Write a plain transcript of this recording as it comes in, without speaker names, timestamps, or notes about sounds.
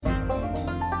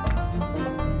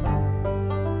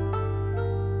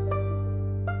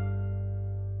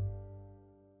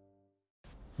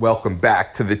Welcome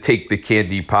back to the Take the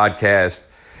Candy podcast.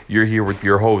 You're here with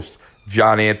your host,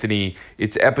 John Anthony.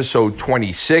 It's episode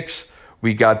 26.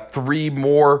 We got 3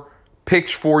 more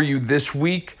picks for you this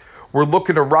week. We're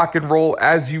looking to rock and roll.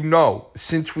 As you know,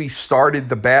 since we started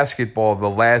the basketball the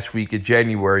last week of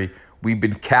January, we've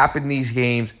been capping these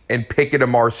games and picking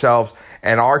them ourselves,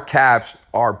 and our caps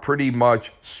are pretty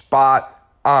much spot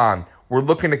on. We're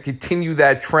looking to continue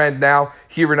that trend now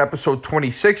here in episode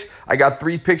 26. I got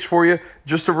 3 picks for you.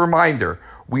 Just a reminder,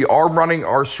 we are running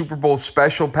our Super Bowl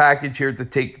special package here to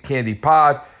Take the Candy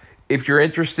Pod. If you're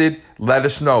interested, let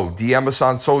us know. DM us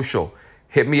on social.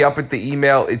 Hit me up at the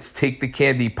email. It's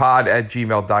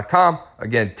takethecandypod@gmail.com.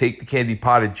 Again,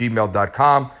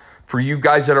 takethecandypod@gmail.com. For you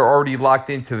guys that are already locked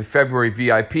into the February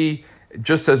VIP,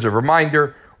 just as a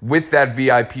reminder, with that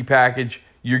VIP package,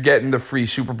 you're getting the free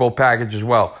Super Bowl package as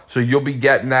well. So you'll be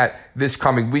getting that this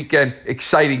coming weekend.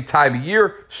 Exciting time of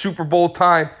year, Super Bowl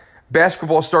time.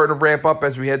 Basketball starting to ramp up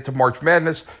as we head to March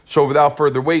Madness. So without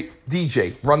further wait,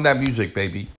 DJ, run that music,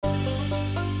 baby.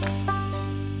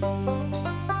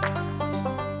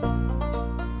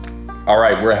 All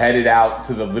right, we're headed out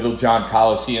to the Little John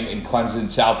Coliseum in Clemson,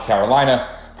 South Carolina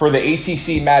for the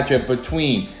ACC matchup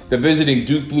between the visiting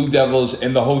Duke Blue Devils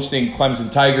and the hosting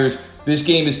Clemson Tigers. This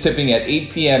game is tipping at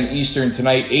 8 p.m. Eastern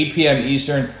tonight, 8 p.m.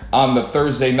 Eastern on the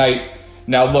Thursday night.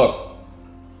 Now, look,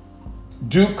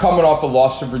 Duke coming off a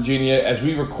loss to Virginia. As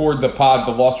we record the pod,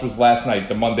 the loss was last night,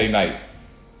 the Monday night.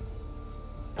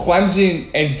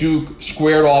 Clemson and Duke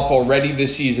squared off already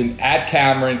this season at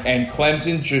Cameron, and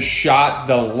Clemson just shot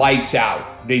the lights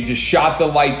out. They just shot the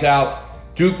lights out.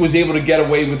 Duke was able to get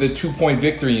away with a 2-point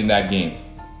victory in that game.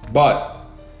 But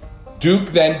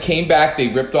Duke then came back. They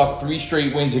ripped off 3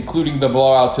 straight wins, including the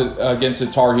blowout against the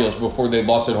Tar Heels before they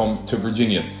lost at home to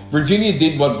Virginia. Virginia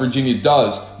did what Virginia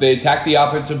does. They attacked the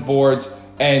offensive boards,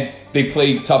 and they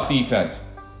played tough defense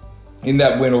in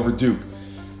that win over Duke.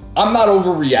 I'm not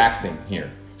overreacting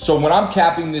here. So when I'm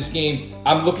capping this game,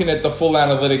 I'm looking at the full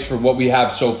analytics for what we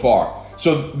have so far.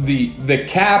 So the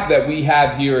cap that we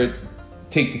have here at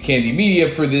Take the Candy Media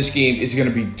for this game is going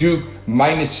to be Duke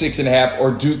 -6.5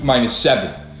 or Duke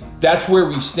 -7. That's where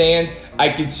we stand. I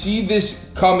could see this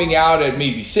coming out at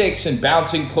maybe 6 and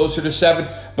bouncing closer to 7,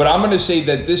 but I'm going to say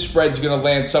that this spread's going to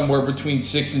land somewhere between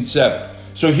 6 and 7.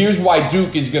 So here's why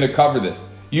Duke is going to cover this.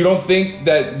 You don't think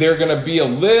that they're going to be a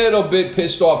little bit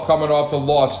pissed off coming off a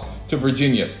loss to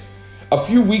Virginia? A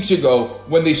few weeks ago,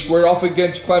 when they squared off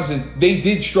against Clemson, they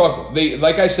did struggle.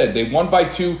 Like I said, they won by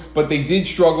 2, but they did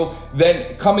struggle.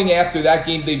 Then coming after that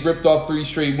game, they ripped off 3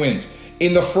 straight wins.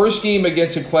 In the first game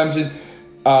against Clemson,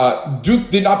 Duke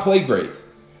did not play great.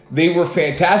 They were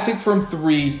fantastic from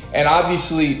 3, and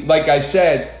obviously, like I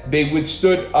said, they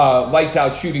withstood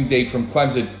lights-out shooting day from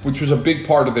Clemson, which was a big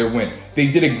part of their win. They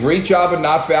did a great job of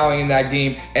not fouling in that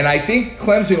game, and I think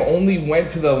Clemson only went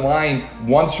to the line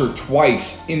once or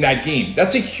twice in that game.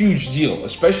 That's a huge deal,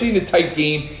 especially in a tight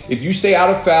game. If you stay out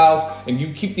of fouls and you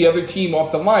keep the other team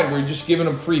off the line where you're just giving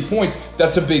them free points,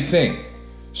 that's a big thing.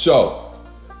 So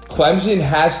Clemson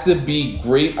has to be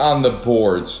great on the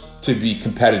boards to be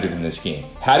competitive in this game.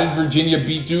 How did Virginia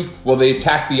beat Duke? Well, they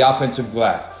attacked the offensive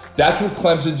glass. That's what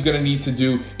Clemson's going to need to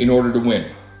do in order to win.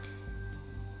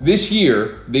 This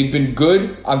year, they've been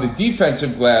good on the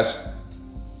defensive glass,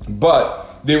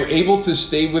 but they were able to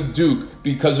stay with Duke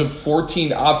because of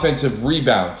 14 offensive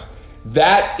rebounds.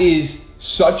 That is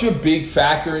such a big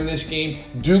factor in this game.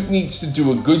 Duke needs to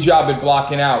do a good job at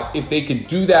blocking out. If they could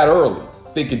do that early,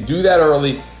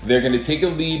 they're going to take a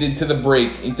lead into the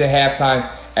break, into halftime,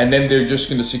 and then they're just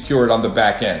going to secure it on the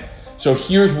back end. So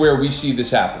here's where we see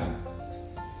this happening.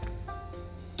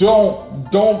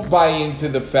 Don't buy into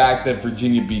the fact that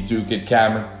Virginia beat Duke at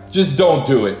Cameron. Just don't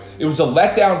do it. It was a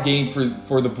letdown game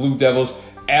for the Blue Devils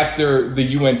after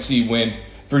the UNC win.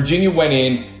 Virginia went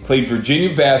in, played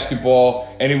Virginia basketball,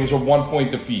 and it was a 1-point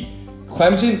defeat.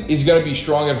 Clemson is going to be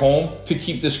strong at home to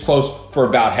keep this close for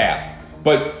about half.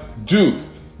 But Duke,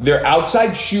 their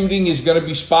outside shooting is going to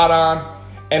be spot on,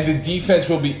 and the defense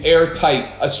will be airtight,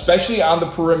 especially on the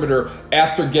perimeter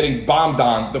after getting bombed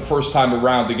on the first time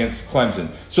around against Clemson.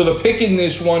 So the pick in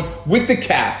this one with the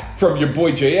cap from your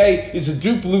boy J.A. is the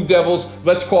Duke Blue Devils.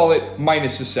 Let's call it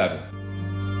 -7.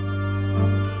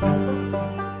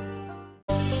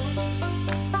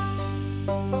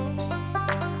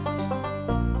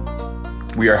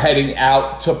 We are heading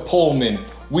out to Pullman.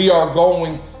 We are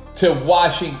going to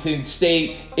Washington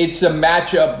State. It's a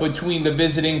matchup between the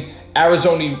visiting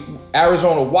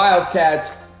Arizona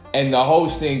Wildcats and the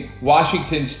hosting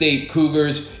Washington State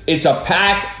Cougars. It's a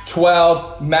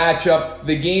Pac-12 matchup.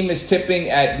 The game is tipping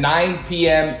at 9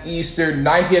 p.m. Eastern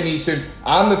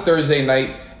on the Thursday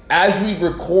night. as we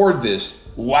record this,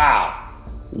 wow,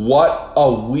 what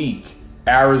a week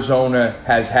Arizona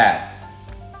has had.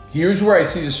 Here's where I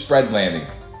see the spread landing.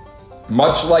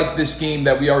 Much like this game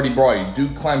that we already brought you,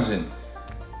 Duke-Clemson,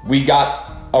 we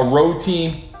got a road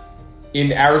team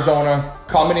in Arizona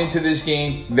coming into this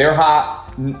game. They're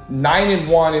hot,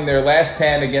 9-1 in their last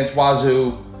 10 against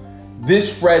Wazoo.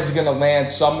 This spread's going to land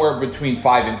somewhere between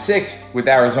 5 and 6 with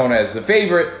Arizona as the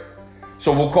favorite.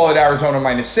 So we'll call it Arizona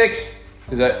 -6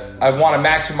 because I want to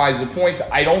maximize the points.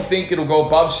 I don't think it'll go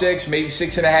above 6, maybe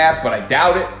 6.5, but I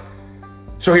doubt it.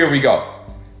 So here we go.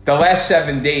 The last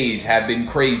 7 days have been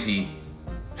crazy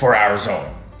for Arizona.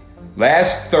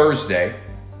 Last Thursday,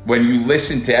 when you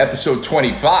listened to episode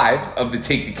 25 of the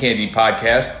Take the Candy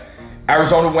podcast,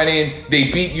 Arizona went in, they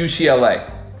beat UCLA.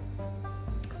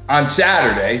 On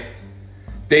Saturday,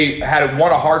 they had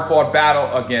won a hard-fought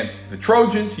battle against the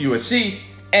Trojans, USC,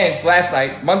 and last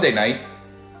night, Monday night,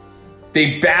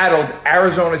 they battled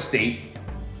Arizona State,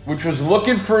 which was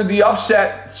looking for the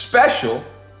upset special.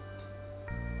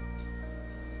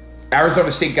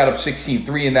 Arizona State got up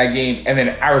 16-3 in that game, and then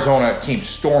Arizona came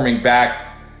storming back.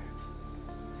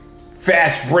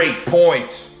 Fast break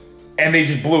points, and they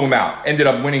just blew them out. Ended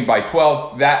up winning by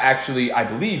 12. That actually, I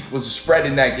believe, was a spread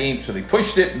in that game, so they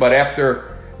pushed it. But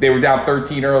after they were down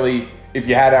 13 early, if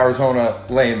you had Arizona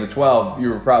laying the 12, you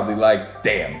were probably like,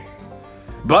 damn.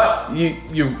 But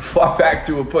you fought back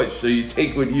to a push, so you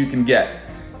take what you can get.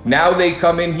 Now they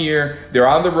come in here. They're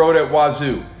on the road at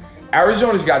Wazoo.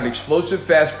 Arizona's got an explosive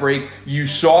fast break. You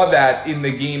saw that in the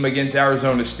game against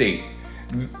Arizona State.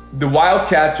 The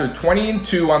Wildcats are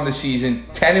 20-2 on the season,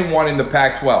 10-1 in the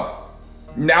Pac-12.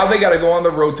 Now they got to go on the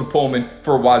road to Pullman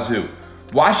for Wazoo.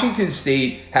 Washington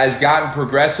State has gotten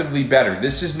progressively better.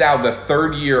 This is now the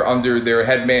third year under their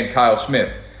head man, Kyle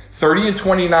Smith.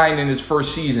 30-29 in his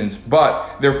first seasons,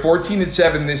 but they're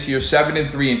 14-7 this year,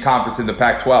 7-3 in conference in the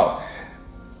Pac-12.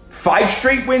 5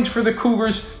 straight wins for the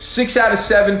Cougars, 6 out of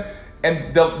 7,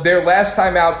 and their last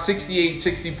time out,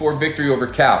 68-64 victory over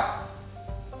Cal.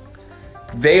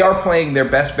 They are playing their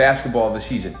best basketball of the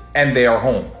season, and they are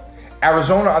home.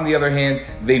 Arizona, on the other hand,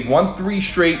 they've won 3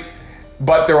 straight,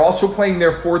 but they're also playing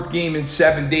their 4th game in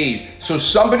 7 days. So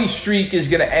somebody's streak is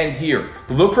going to end here.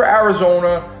 Look for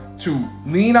Arizona to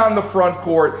lean on the front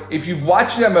court. If you've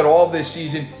watched them at all this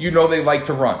season, you know they like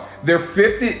to run. They're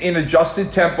 5th in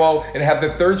adjusted tempo and have the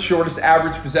 3rd shortest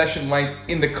average possession length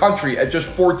in the country at just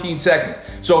 14 seconds.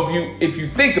 So if you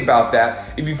think about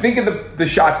that, if you think of the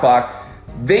shot clock,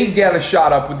 they get a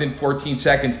shot up within 14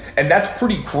 seconds, and that's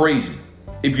pretty crazy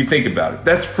if you think about it.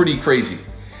 That's pretty crazy.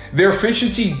 Their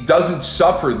efficiency doesn't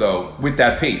suffer, though, with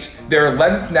that pace. They're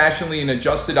 11th nationally in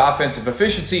adjusted offensive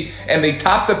efficiency, and they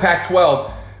top the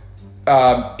Pac-12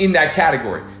 in that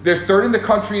category. They're 3rd in the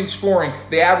country in scoring.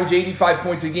 They average 85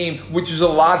 points a game, which is a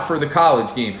lot for the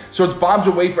college game. So it's bombs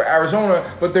away for Arizona,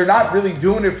 but they're not really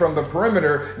doing it from the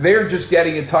perimeter. They're just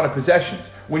getting a ton of possessions.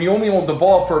 When you only hold the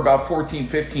ball for about 14,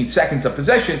 15 seconds of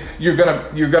possession, you're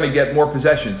gonna get more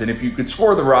possessions. And if you could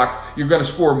score the rock, you're gonna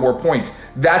score more points.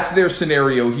 That's their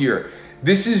scenario here.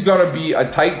 This is going to be a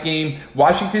tight game.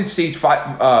 Washington State's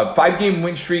 5-game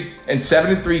win streak and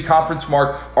 7-3 conference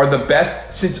mark are the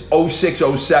best since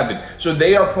 06-07. So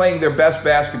they are playing their best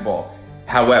basketball.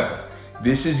 However,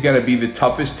 this is going to be the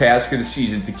toughest task of the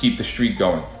season to keep the streak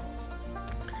going.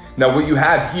 Now, what you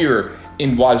have here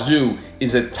in Wazoo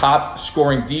is a top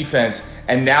scoring defense,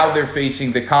 and now they're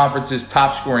facing the conference's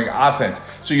top scoring offense.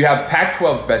 So you have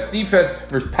Pac-12's best defense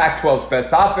versus Pac-12's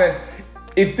best offense.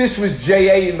 If this was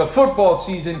JA in the football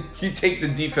season, you take the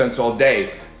defense all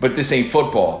day, but this ain't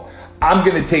football. I'm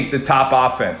going to take the top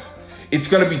offense. It's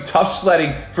going to be tough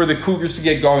sledding for the Cougars to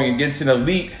get going against an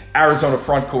elite Arizona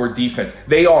front court defense.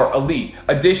 They are elite.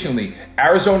 Additionally,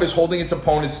 Arizona is holding its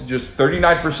opponents to just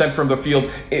 39% from the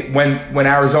field when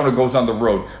Arizona goes on the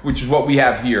road, which is what we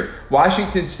have here.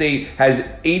 Washington State has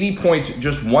 80 points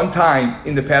just one time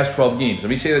in the past 12 games. Let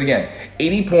me say that again.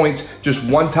 80 points just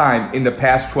one time in the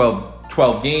past 12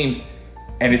 games,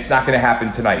 and it's not going to happen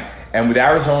tonight. And with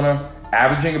Arizona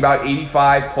averaging about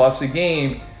 85 plus a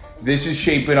game, this is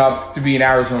shaping up to be an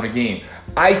Arizona game.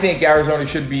 I think Arizona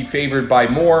should be favored by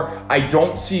more. I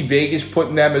don't see Vegas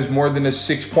putting them as more than a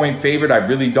 6-point favorite. I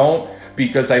really don't,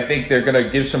 because I think they're going to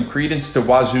give some credence to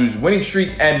Wazoo's winning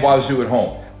streak and Wazoo at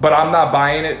home. But I'm not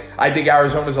buying it. I think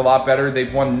Arizona's a lot better.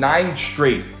 They've won 9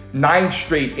 straight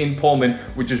in Pullman,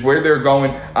 which is where they're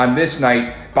going on this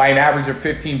night, by an average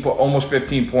of almost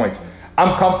 15 points.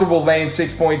 I'm comfortable laying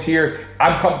 6 points here.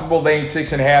 I'm comfortable laying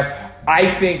 6.5.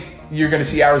 I think you're going to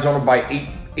see Arizona by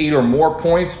 8 or more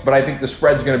points, but I think the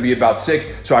spread's going to be about 6.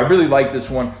 So I really like this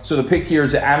one. So the pick here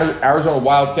is the Arizona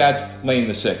Wildcats laying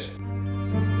the 6.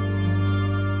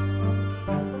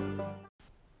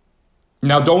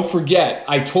 Now, don't forget,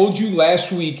 I told you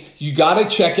last week, you got to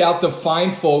check out the fine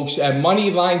folks at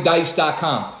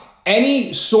moneylinedice.com.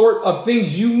 Any sort of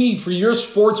things you need for your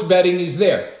sports betting is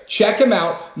there. Check them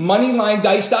out,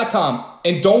 moneylinedice.com.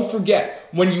 And don't forget,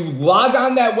 when you log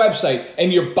on that website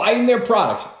and you're buying their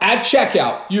products, at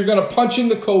checkout, you're going to punch in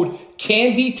the code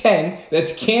CANDY10,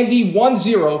 that's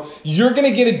CANDY10. You're going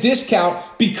to get a discount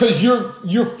because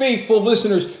you're faithful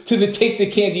listeners to the Take the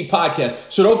Candy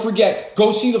podcast. So don't forget,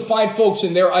 go see the fine folks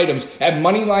and their items at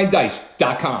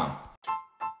moneylinedice.com.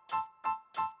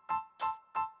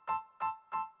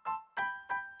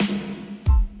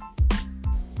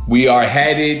 We are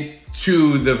headed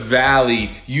to the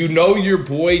Valley. You know your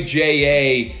boy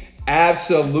J.A.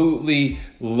 absolutely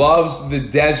loves the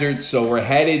desert, so we're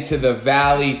headed to the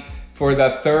Valley for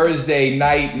the Thursday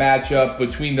night matchup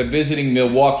between the visiting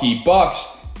Milwaukee Bucks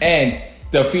and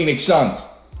the Phoenix Suns.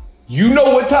 You know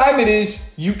what time it is.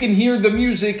 You can hear the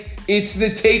music. It's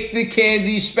the Take the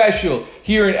Candy special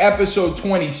here in episode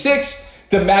 26.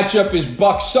 The matchup is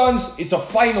Bucks Suns. It's a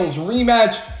finals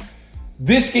rematch.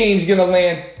 This game's going to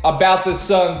land about the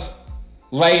Suns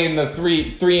laying the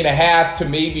 3.5 to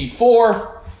maybe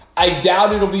 4. I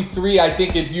doubt it'll be 3. I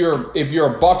think if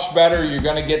you're a Bucks bettor, you're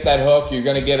going to get that hook. You're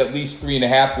going to get at least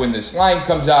 3.5 when this line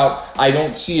comes out. I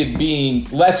don't see it being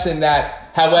less than that.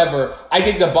 However, I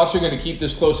think the Bucks are going to keep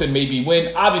this close and maybe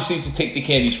win. Obviously, to take the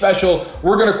candy special,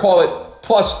 we're going to call it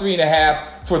plus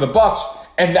 3.5 for the Bucks,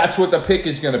 and that's what the pick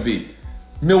is going to be.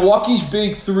 Milwaukee's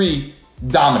big three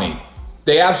dominate.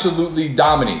 They absolutely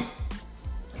dominate.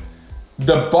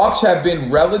 The Bucks have been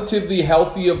relatively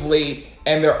healthy of late,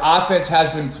 and their offense has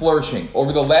been flourishing.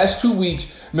 Over the last 2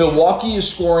 weeks, Milwaukee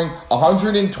is scoring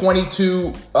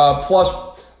 122 plus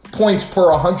points per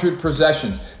 100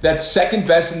 possessions. That's second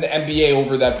best in the NBA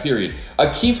over that period.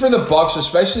 A key for the Bucks,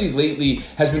 especially lately,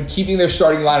 has been keeping their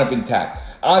starting lineup intact.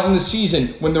 On the season,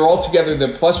 when they're all together,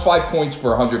 they're plus 5 points per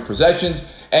 100 possessions,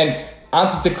 and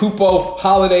Antetokounmpo,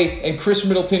 Holiday, and Chris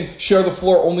Middleton share the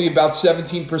floor only about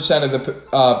 17% of the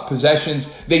possessions.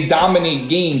 They dominate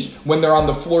games when they're on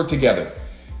the floor together.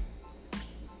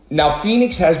 Now,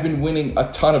 Phoenix has been winning a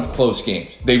ton of close games.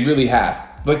 They really have.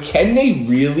 But can they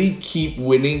really keep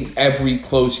winning every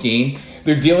close game?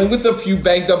 They're dealing with a few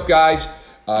banged up guys.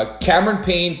 Cameron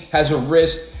Payne has a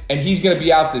wrist, and he's going to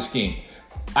be out this game.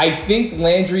 I think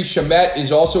Landry Shamet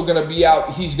is also going to be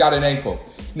out. He's got an ankle.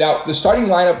 Now, the starting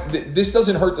lineup, this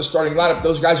doesn't hurt the starting lineup.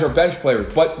 Those guys are bench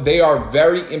players, but they are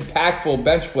very impactful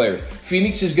bench players.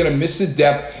 Phoenix is going to miss the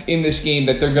depth in this game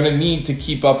that they're going to need to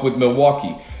keep up with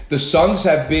Milwaukee. The Suns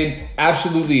have been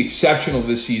absolutely exceptional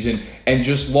this season and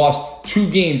just lost 2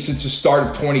 games since the start of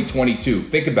 2022.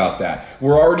 Think about that.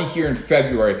 We're already here in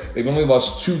February. They've only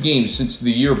lost 2 games since the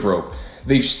year broke.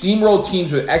 They've steamrolled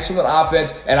teams with excellent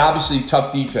offense and obviously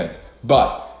tough defense.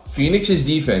 But Phoenix's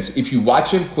defense, if you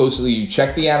watch them closely, you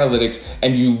check the analytics,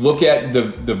 and you look at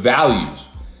the values,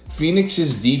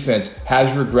 Phoenix's defense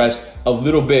has regressed a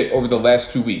little bit over the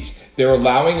last 2 weeks. They're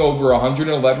allowing over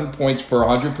 111 points per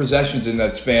 100 possessions in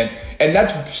that span, and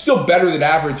that's still better than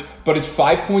average, but it's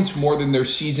 5 points more than their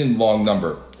season-long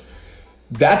number.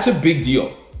 That's a big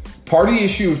deal. Part of the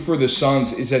issue for the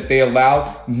Suns is that they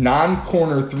allow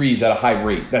non-corner threes at a high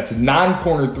rate. That's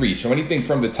non-corner threes. So anything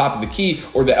from the top of the key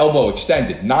or the elbow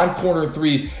extended. Non-corner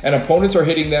threes, and opponents are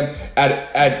hitting them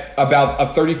at about a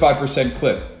 35%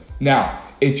 clip. Now,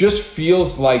 it just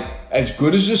feels like as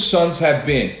good as the Suns have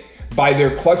been by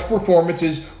their clutch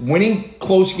performances, winning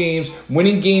close games,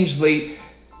 winning games late,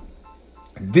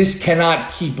 this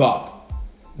cannot keep up.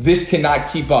 This cannot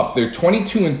keep up. They're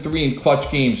 22-3 in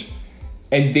clutch games,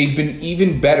 and they've been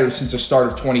even better since the start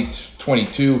of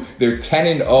 2022. They're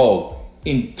 10-0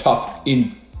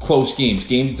 in close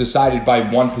games decided by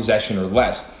 1 possession or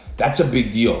less. That's a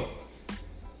big deal.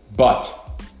 But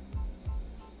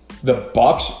the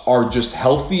Bucks are just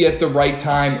healthy at the right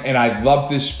time, and I love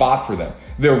this spot for them.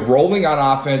 They're rolling on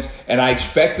offense, and I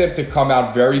expect them to come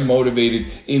out very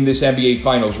motivated in this NBA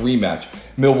Finals rematch.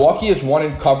 Milwaukee has won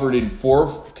and covered in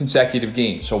 4 consecutive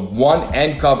games, so won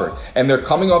and covered. And they're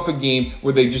coming off a game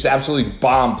where they just absolutely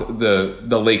bombed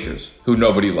the Lakers, who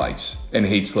nobody likes and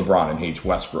hates LeBron and hates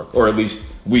Westbrook, or at least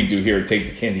we do here at Take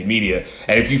the Candy Media.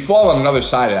 And if you fall on another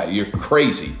side of that, you're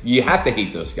crazy. You have to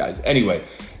hate those guys. Anyway,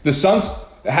 the Suns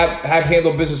have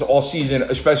handled business all season,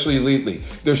 especially lately.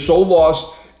 They're so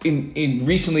lost in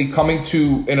recently coming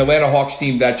to an Atlanta Hawks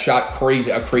team that shot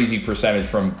a crazy percentage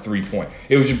from 3-point.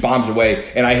 It was just bombs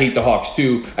away, and I hate the Hawks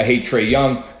too. I hate Trae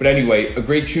Young. But anyway, a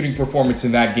great shooting performance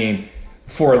in that game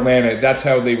for Atlanta. That's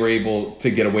how they were able to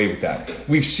get away with that.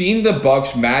 We've seen the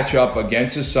Bucks match up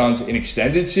against the Suns in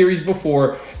extended series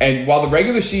before, and while the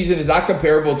regular season is not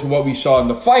comparable to what we saw in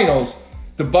the finals,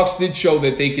 the Bucks did show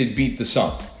that they could beat the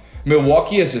Suns.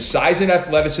 Milwaukee has the size and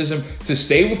athleticism to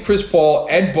stay with Chris Paul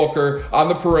and Booker on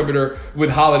the perimeter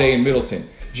with Holiday and Middleton.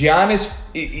 Giannis,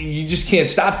 you just can't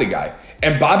stop the guy.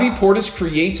 And Bobby Portis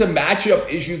creates a matchup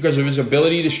issue because of his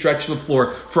ability to stretch the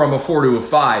floor from a 4 to a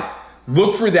 5.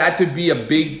 Look for that to be a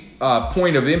big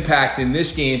point of impact in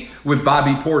this game with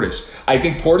Bobby Portis. I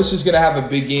think Portis is going to have a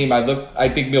big game. I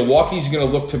think Milwaukee's going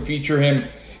to look to feature him.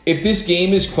 If this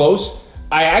game is close,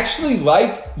 I actually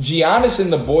like Giannis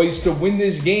and the boys to win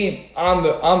this game on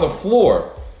the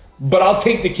floor. But I'll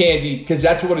take the candy because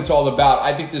that's what it's all about.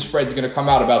 I think this spread's going to come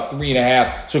out about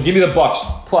 3.5. So give me the Bucks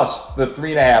plus the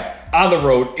 3.5 on the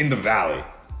road in the Valley.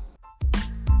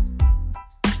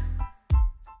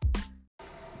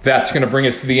 That's going to bring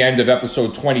us to the end of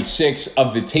episode 26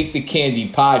 of the Take the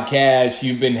Candy podcast.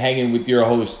 You've been hanging with your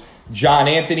host, John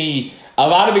Anthony. A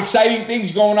lot of exciting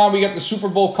things going on. We got the Super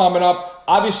Bowl coming up.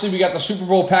 Obviously, we got the Super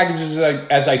Bowl packages,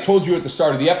 as I told you at the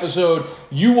start of the episode.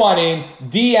 You want in,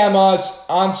 DM us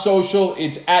on social.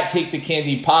 It's at Take the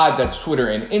Candy Pod. That's Twitter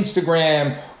and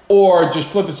Instagram. Or just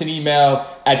flip us an email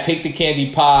at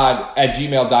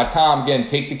takethecandypod@gmail.com. Again,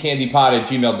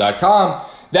 takethecandypod@gmail.com.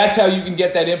 That's how you can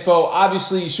get that info.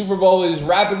 Obviously, Super Bowl is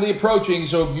rapidly approaching,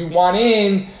 so if you want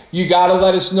in, you got to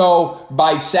let us know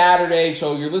by Saturday.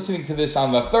 So you're listening to this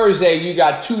on the Thursday. You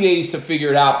got 2 days to figure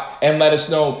it out and let us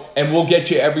know, and we'll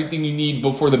get you everything you need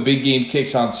before the big game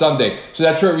kicks on Sunday. So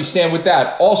that's where we stand with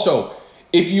that. Also,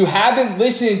 if you haven't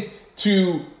listened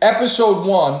to episode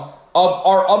 1 of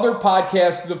our other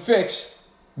podcast, The Fix,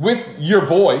 with your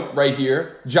boy right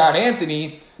here, John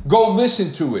Anthony, go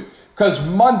listen to it. Because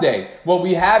Monday, what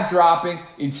we have dropping,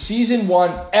 it's Season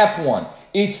 1, Ep 1.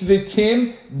 It's the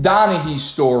Tim Donaghy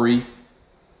story,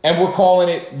 and we're calling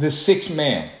it The Sixth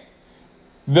Man.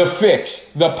 The Fix,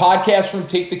 the podcast from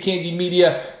Take the Candy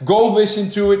Media. Go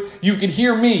listen to it. You can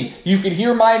hear me. You can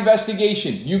hear my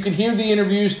investigation. You can hear the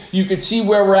interviews. You can see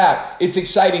where we're at. It's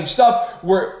exciting stuff.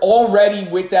 We're already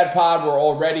with that pod. We're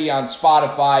already on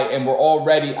Spotify, and we're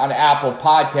already on Apple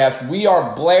Podcasts. We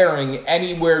are blaring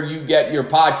anywhere you get your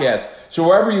podcast. So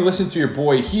wherever you listen to your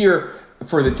boy here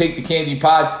for the Take the Candy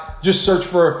pod, just search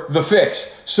for The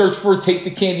Fix. Search for Take the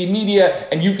Candy Media,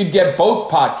 and you can get both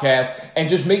podcasts. And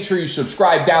just make sure you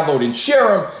subscribe, download, and share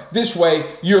them. This way,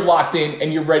 you're locked in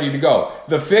and you're ready to go.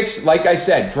 The Fix, like I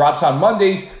said, drops on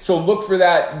Mondays. So look for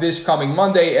that this coming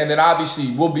Monday. And then obviously,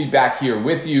 we'll be back here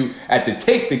with you at the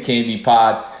Take the Candy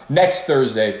pod next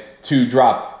Thursday to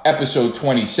drop episode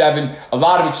 27. A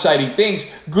lot of exciting things.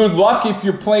 Good luck if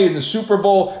you're playing the Super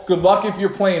Bowl. Good luck if you're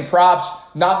playing props.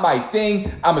 Not my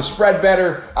thing. I'm a spread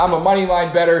better. I'm a money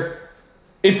line better.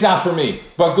 It's not for me,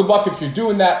 but good luck if you're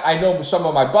doing that. I know some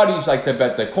of my buddies like to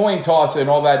bet the coin toss and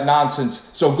all that nonsense,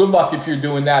 so good luck if you're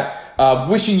doing that.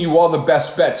 Wishing you all the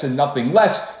best bets and nothing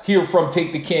less here from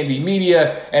Take the Candy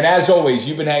Media. And as always,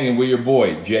 you've been hanging with your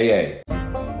boy, J.A.